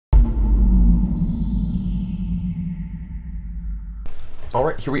All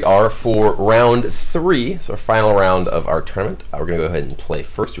right, here we are for round 3, so our final round of our tournament. We're going to go ahead and play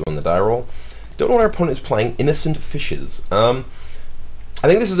first. We won the die roll. Don't know what our opponent is playing. Innocent Fishes. I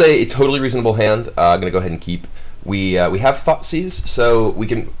think this is a totally reasonable hand. I'm going to go ahead and keep. We have Thoughtseize, so we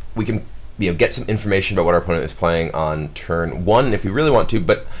can get some information about what our opponent is playing on turn 1 if we really want to.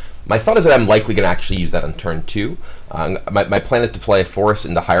 But my thought is that I'm likely going to actually use that on turn 2. My plan is to play a Forest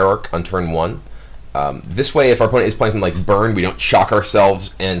into Hierarch on turn 1. This way, if our opponent is playing something like Burn, we don't shock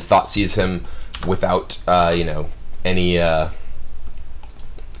ourselves and Thoughtseize him without any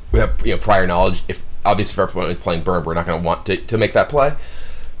prior knowledge. If obviously if our opponent is playing Burn, we're not going to want to make that play.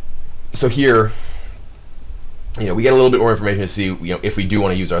 So here, we get a little bit more information to see if we do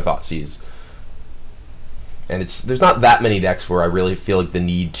want to use our Thoughtseize. And there's not that many decks where I really feel like the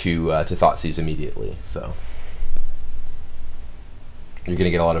need to Thoughtseize immediately. So you're going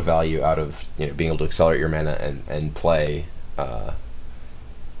to get a lot of value out of being able to accelerate your mana and play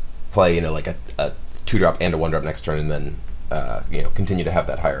like a 2-drop and a 1-drop next turn, and then continue to have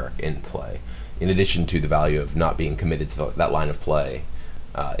that Hierarch in play. In addition to the value of not being committed to that line of play,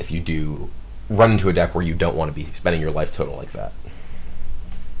 if you do run into a deck where you don't want to be spending your life total like that.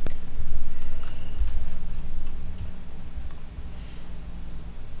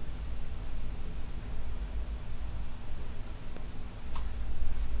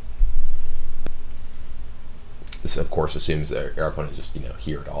 This, of course, assumes that our opponent is just,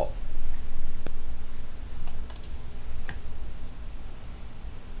 here at all.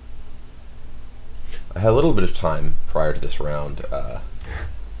 I had a little bit of time prior to this round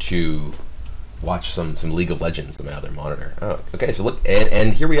to watch some League of Legends on my other monitor. Oh, okay, so look,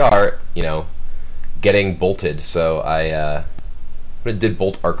 and here we are, getting bolted. So I did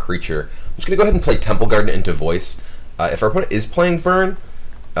bolt our creature. I'm just gonna go ahead and play Temple Garden into Voice. If our opponent is playing Burn,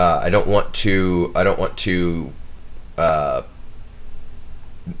 I don't want to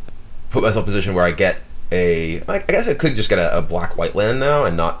put myself in a position where I get I guess I could just get a black-white land now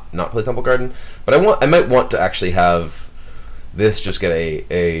and not play Temple Garden, but I might want to actually have this just get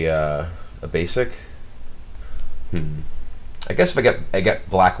a basic. I guess if I get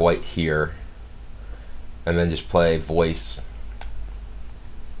black-white here and then just play Voice,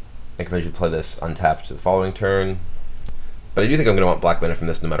 I can maybe play this untapped to the following turn. But I do think I'm going to want black mana from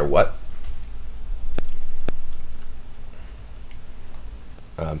this no matter what.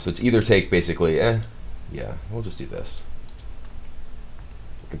 So it's either take, basically, yeah, we'll just do this.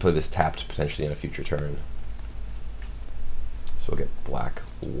 We can play this tapped potentially in a future turn. So we'll get black,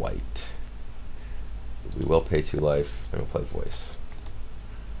 white. We will pay 2 life, and we'll play Voice.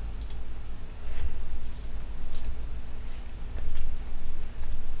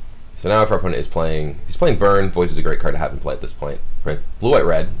 So now if our opponent is playing, he's playing Burn, Voice is a great card to have him play at this point. Right? Blue, white,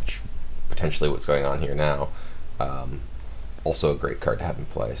 red, which potentially what's going on here now. Also a great card to have him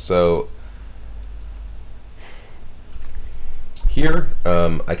play. So here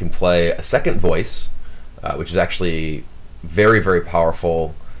I can play a second Voice, which is actually very, very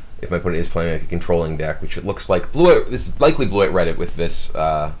powerful if my opponent is playing like a controlling deck, which it looks like blue. This is likely blue, white, red with this.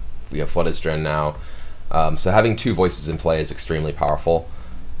 We have Flooded Strand now. So having 2 Voices in play is extremely powerful.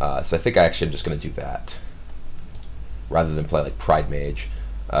 So I think I actually am just going to do that rather than play like Pride Mage.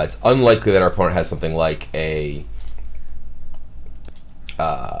 It's unlikely that our opponent has something like a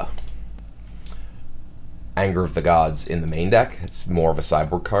Anger of the Gods in the main deck. It's more of a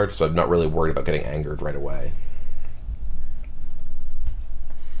sideboard card, so I'm not really worried about getting angered right away.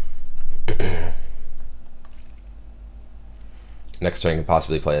 Next turn I can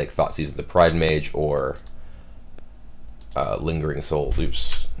possibly play like Thoughtseize the Pride Mage or Lingering Souls.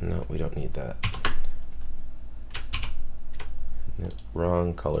 Oops, no, we don't need that. Nope,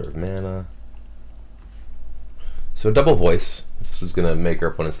 wrong color of mana. So double Voice. This is going to make our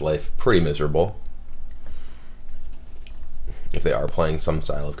opponent's life pretty miserable if they are playing some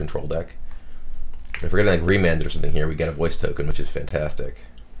style of control deck. If we're getting like Remanded or something here, we get a Voice token, which is fantastic.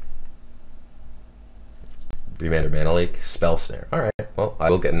 Remander, Mana Leak, Spell Snare. Alright, well, I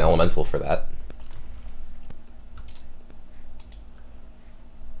will get an Elemental for that.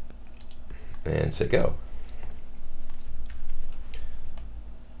 And say go.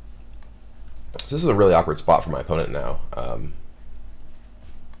 So this is a really awkward spot for my opponent now.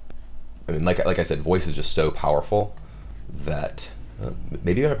 I mean, like I said, Voice is just so powerful that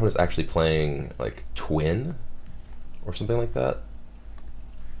maybe my opponent's actually playing like Twin or something like that.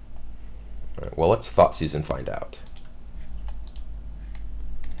 All right, well, let's Thoughtseize and find out.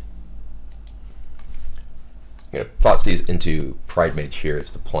 Thoughtseize into Pride Mage here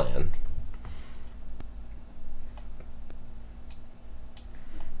is the plan.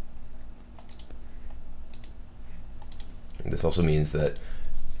 And this also means that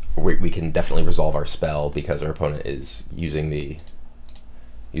we can definitely resolve our spell because our opponent is using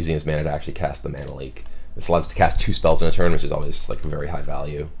his mana to actually cast the Mana Leak. This allows us to cast 2 spells in a turn, which is always like a very high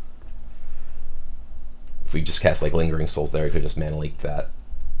value. If we just cast like Lingering Souls there, we could just Mana Leak that.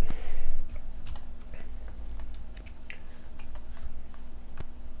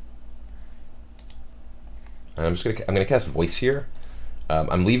 And I'm gonna cast Voice here.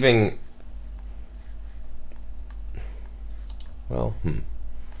 I'm leaving. Well,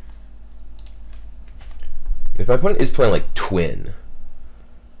 if my opponent is playing like Twin,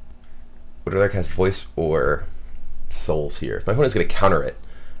 would I rather cast Voice or Souls here? If my opponent's gonna counter it,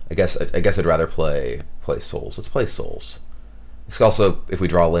 I guess I'd rather play Souls. Let's play Souls. It's also, if we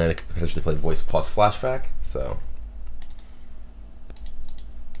draw a land, I could potentially play Voice plus Flashback. So,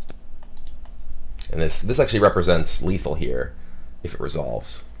 and this actually represents lethal here if it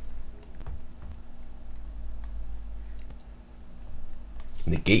resolves.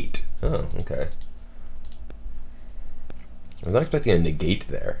 Negate. Oh, okay. I was not expecting a negate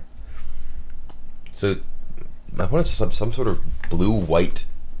there. So my opponent's just some sort of blue-white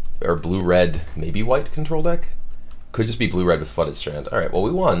or blue-red, maybe white control deck. Could just be blue-red with Flooded Strand. All right, well,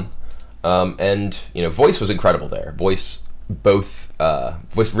 we won. And you know, Voice was incredible there. Voice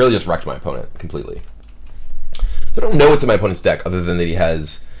really just wrecked my opponent completely. So I don't know what's in my opponent's deck other than that he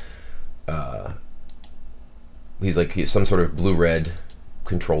has he's some sort of blue-red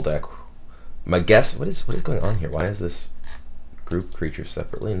control deck. My guess, what is going on here? Why is this group creatures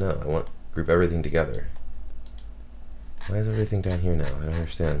separately? No, I want group everything together. Why is everything down here now? I don't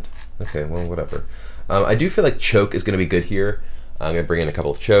understand. Okay, well, whatever. I do feel like Choke is going to be good here. I'm going to bring in a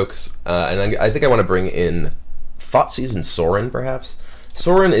couple of Chokes. And I think I want to bring in Thoughtseized and Sorin, perhaps.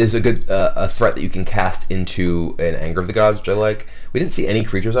 Sorin is a good a threat that you can cast into an Anger of the Gods, which I like. We didn't see any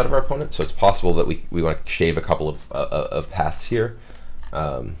creatures out of our opponent, so it's possible that we want to shave a couple of paths here.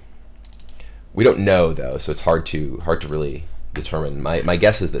 We don't know, though, so it's hard to really determine. My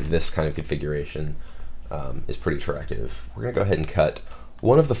guess is that this kind of configuration is pretty attractive. We're going to go ahead and cut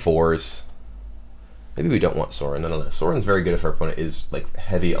one of the 4s. Maybe we don't want Sorin. I don't know. Sorin's very good if our opponent is like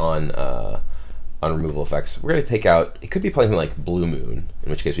heavy on removal effects. We're going to take out. It could be playing like Blue Moon, in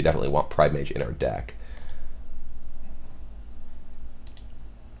which case we definitely want Pride Mage in our deck.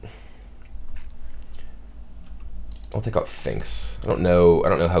 I'll take out Finks. I don't know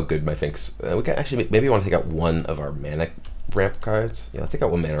how good my Finks. We can actually maybe want to take out one of our mana ramp cards. Yeah, let's take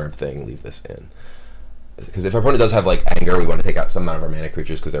out one mana ramp thing. Leave this in. Because if our opponent does have like Anger, we want to take out some amount of our mana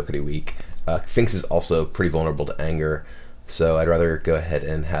creatures because they're pretty weak. Finks is also pretty vulnerable to Anger, so I'd rather go ahead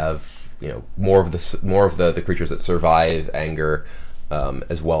and have more of the creatures that survive Anger,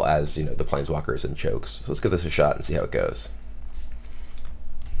 as well as the Planeswalkers and Chokes. So let's give this a shot and see how it goes.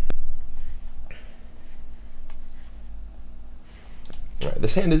 All right,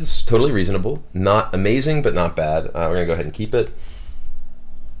 this hand is totally reasonable, not amazing, but not bad. We're gonna go ahead and keep it.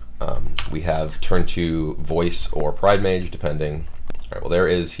 We have turn 2 Voice or Pride Mage, depending. All right, well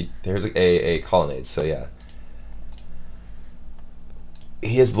there's a Colonnade, so yeah.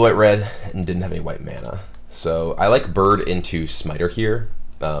 He has blue, white, red, and didn't have any white mana. So I like Bird into Smiter here,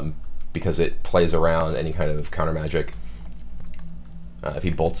 because it plays around any kind of counter magic. If he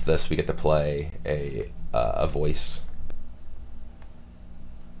bolts this, we get to play a Voice.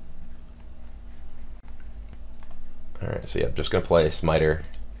 All right, so yeah, I'm just gonna play Smiter.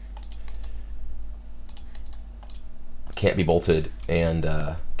 Can't be bolted and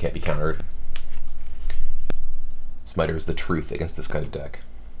can't be countered. Smiter is the truth against this kind of deck,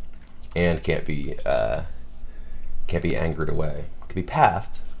 and can't be angered away. Can be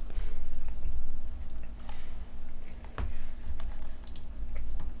pathed.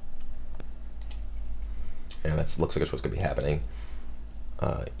 And that looks like it's what's going to be happening.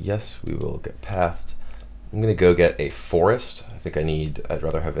 Yes, we will get pathed. I'm going to go get a forest. I think I'd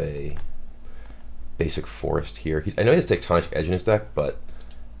rather have a basic forest here. I know he has Tectonic Edge in his deck, but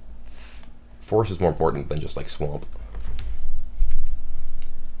forest is more important than just like swamp.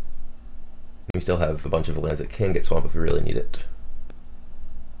 We still have a bunch of lands that can get swamp if we really need it.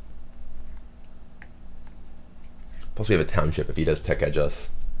 Plus we have a township. If he does Tech Edge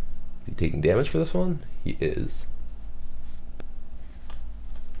us, is he taking damage for this one? He is.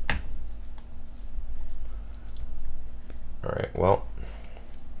 Alright, well,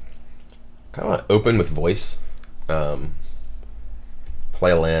 kind of want to open with Voice. Play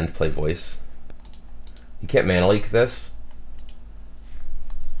a land, play Voice. You can't Mana Leak this.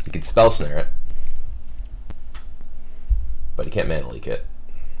 You can Spell Snare it, but you can't Mana Leak it.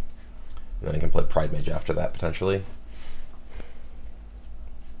 And then I can play Pride Mage after that, potentially.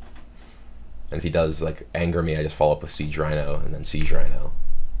 And if he does like anger me, I just follow up with Siege Rhino and then Siege Rhino.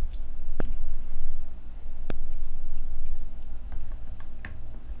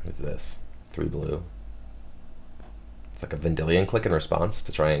 What is this? 3 blue. It's like a Vendilion click in response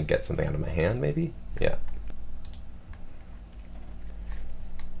to try and get something out of my hand, maybe? Yeah.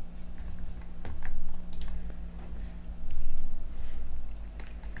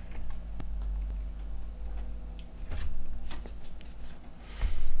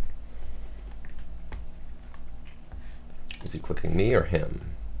 Is he clicking me or him?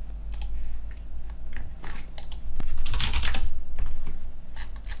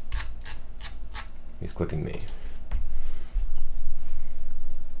 He's clicking me.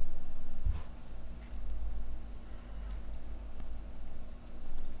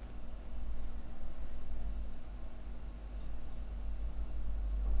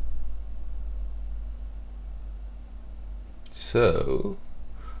 So,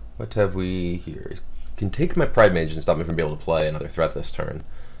 what have we here? Can take my Pride Mage and stop me from being able to play another threat this turn.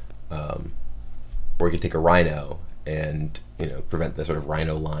 Or he can take a Rhino and, you know, prevent the sort of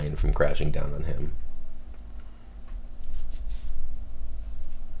Rhino line from crashing down on him.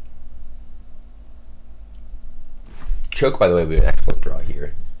 Choke, by the way, would be an excellent draw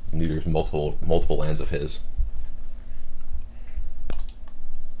here. Neuters multiple lands of his.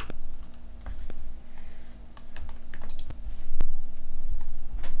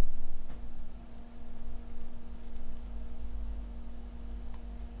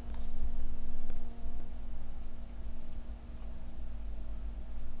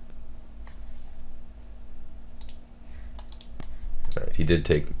 Alright, he did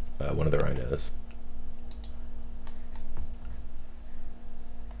take one of the Rhinos.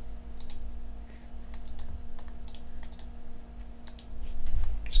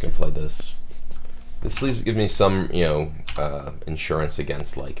 Just gonna play this. This gives me some, you know, insurance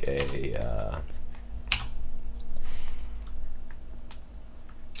against like a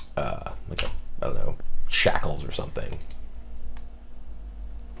I don't know, shackles or something.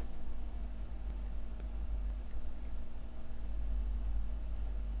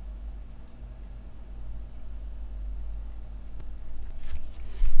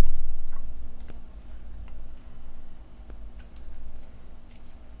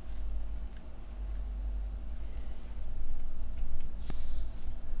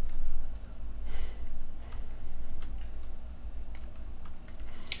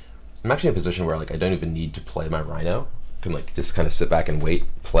 I'm actually in a position where like I don't even need to play my Rhino. I can like just kind of sit back and wait,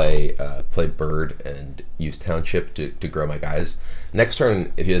 play Bird and use Township to grow my guys. Next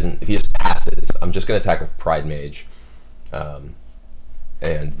turn, if he just passes, I'm just gonna attack with Pride Mage, and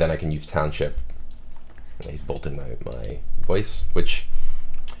then I can use Township. He's bolting my voice, which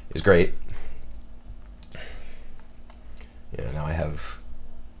is great. Yeah, now I have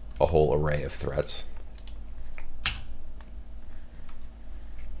a whole array of threats.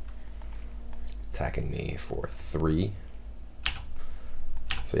 Attacking me for 3.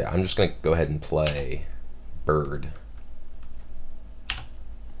 So yeah, I'm just gonna go ahead and play Bird.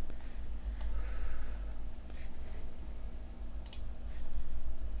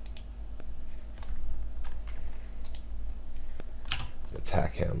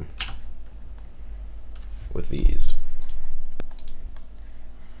 Attack him with these.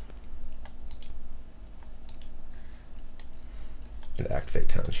 And activate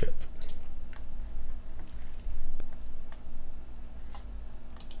Township.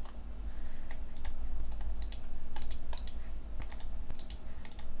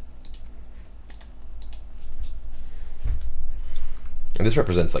 And this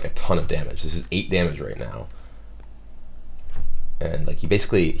represents like a ton of damage. This is 8 damage right now. And like he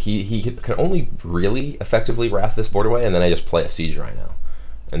basically, he can only really effectively Wrath this board away, and then I just play a Siege Rhino.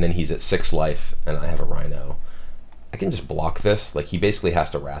 And then he's at 6 life, and I have a Rhino. I can just block this. Like he basically has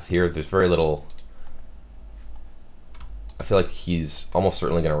to Wrath here. There's very little... I feel like he's almost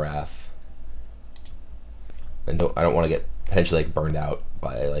certainly going to Wrath. And I don't want to get potentially like burned out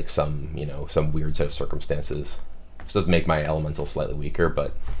by like some, you know, some weird set of circumstances. This does make my elemental slightly weaker,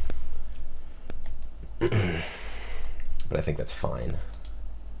 but but I think that's fine.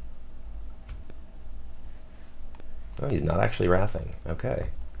 Oh, he's not actually wrathing. Okay.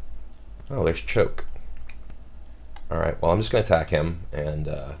 Oh, there's choke. All right. Well, I'm just going to attack him and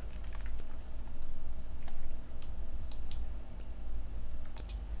just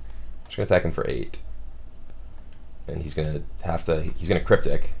going to attack him for 8. And he's going to have to. He's going to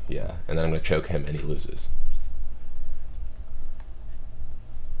cryptic, yeah. And then I'm going to choke him, and he loses.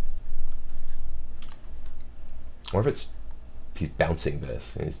 Or if it's he's bouncing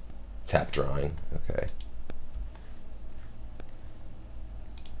this and he's tap drawing. Okay.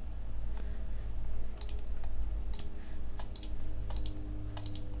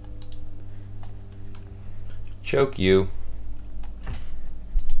 Choke you.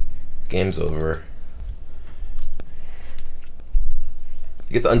 Game's over.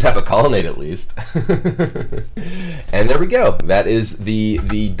 You get to untap a Colonnade at least. And there we go. That is the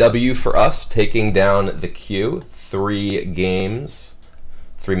W for us, taking down the Q. 3 games,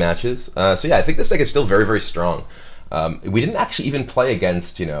 3 matches. So yeah, I think this deck is still very, very strong. We didn't actually even play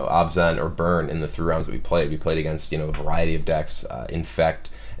against, Abzan or Burn in the 3 rounds that we played. We played against, a variety of decks, Infect,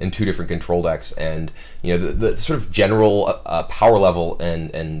 and 2 different control decks. And, the sort of general power level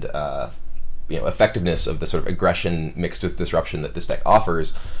and effectiveness of the sort of aggression mixed with disruption that this deck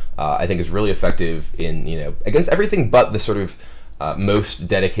offers, I think is really effective in, against everything but the sort of most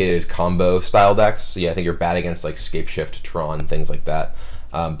dedicated combo style decks. So yeah, I think you're bad against like Scapeshift, Tron, things like that.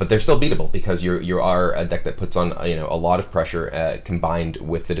 But they're still beatable because you are a deck that puts on a lot of pressure combined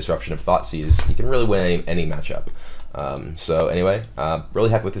with the disruption of Thoughtseize. You can really win any matchup. So anyway, really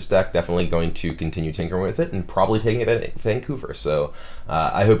happy with this deck. Definitely going to continue tinkering with it and probably taking it at Vancouver. So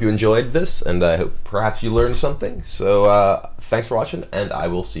I hope you enjoyed this, and I hope perhaps you learned something. So thanks for watching, and I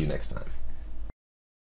will see you next time.